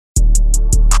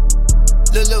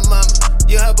Little mama,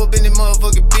 you hop up in the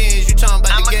motherfucking Benz, you talking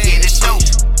about the game.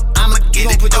 I'ma get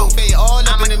it put your face all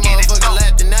up in the motherfucking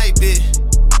lap tonight, bitch.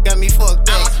 Got me fucked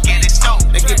up. I'ma get it dope.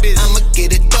 Let's get busy. I'ma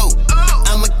get it dope.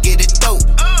 I'ma get it dope.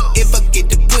 If I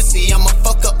get the pussy, I'ma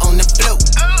fuck her on the float.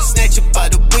 Snatch her by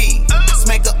the weed,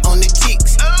 smack her on the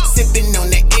cheeks. Sippin'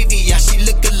 on that AV, yeah, she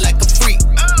lookin' like a freak.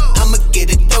 I'ma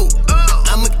get it dope.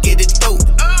 I'ma get it dope.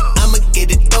 I'ma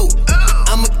get it dope.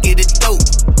 I'ma get it dope.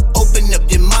 Open up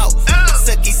your mouth,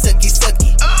 sucky, sucky,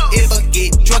 sucky. If I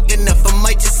get drunk enough, I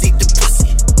might just eat the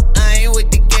pussy. I ain't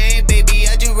with the game, baby,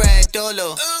 I just ride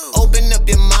dolo. Open up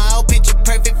your mouth, picture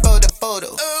perfect for the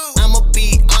photo. I'ma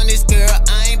be honest, girl,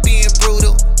 I ain't being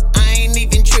brutal. I ain't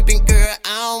even tripping, girl,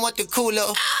 I don't want the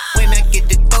culo. When I get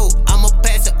the dope, I'ma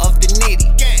pass it off the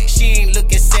nitty. She ain't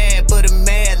looking sad, but a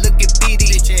mad looking beady.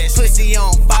 Pussy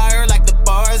on fire like the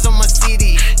bars on my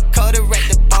CD. Caught her at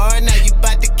the bar, now you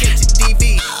bout to catch a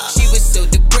DV. She was so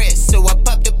depressed, so I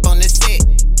popped up on the set.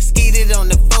 Skeeted on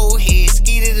the forehead,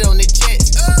 skeeted on the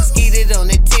chest, skeeted on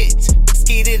the tits,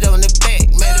 skeeted on the back.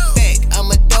 Matter of fact,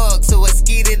 I'm a dog, so I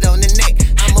skeeted on the neck.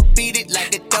 I'ma beat it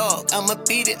like a dog, I'ma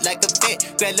beat it like a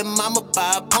vet. Grab the mama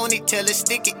by a ponytail and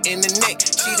stick it in the neck.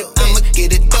 She the best. I'ma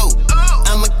get it dope,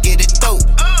 I'ma get it dope.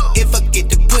 If I get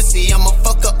the pussy, I'ma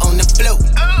fuck her on the float.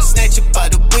 Snatch her by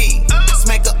the weed,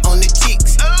 smack her on the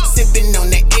cheeks. Sippin' on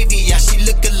that AV, yeah, she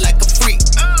lookin' like a freak.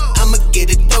 I'ma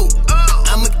get it dope,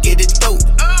 I'ma get it dope.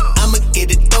 I'ma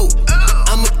get it dope,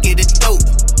 I'ma get it dope.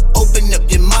 Open up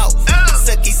your mouth,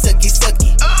 sucky, sucky,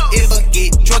 sucky. If I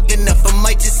get drunk enough, I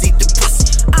might just eat the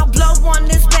pussy. I'll blow on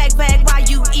this bag while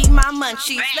you eat my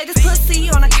munchies. Lay this pussy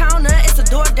on the counter, it's a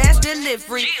DoorDash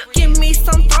delivery. Give me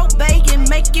some throat bait and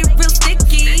make it real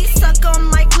sticky. Suck on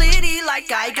my clitty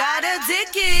like I got a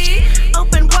dicky.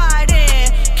 Open wide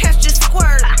and catch this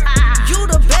squirt. You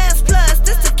the best, plus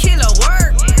this tequila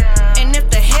work. And if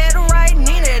the head right,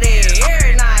 need it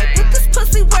every night. Put this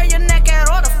pussy where your neck at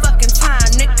all the fucking time,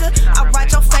 nigga. I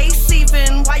ride your face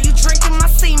even while you drinking my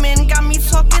semen. Got me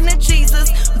talking to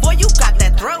Jesus. Boy, you got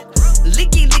that throat.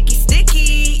 Licky, licky,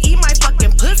 sticky. Eat my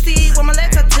fucking pussy with my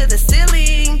legs up to the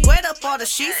ceiling. Wet up all the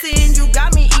sheets in. You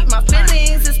got me eat my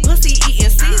feelings. This pussy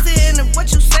eating season. And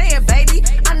what you saying, baby?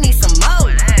 I need some more.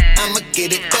 I'ma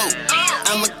get it dope.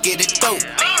 I'ma get it dope.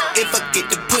 If I get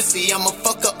the pussy, I'ma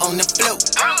fuck her on the float.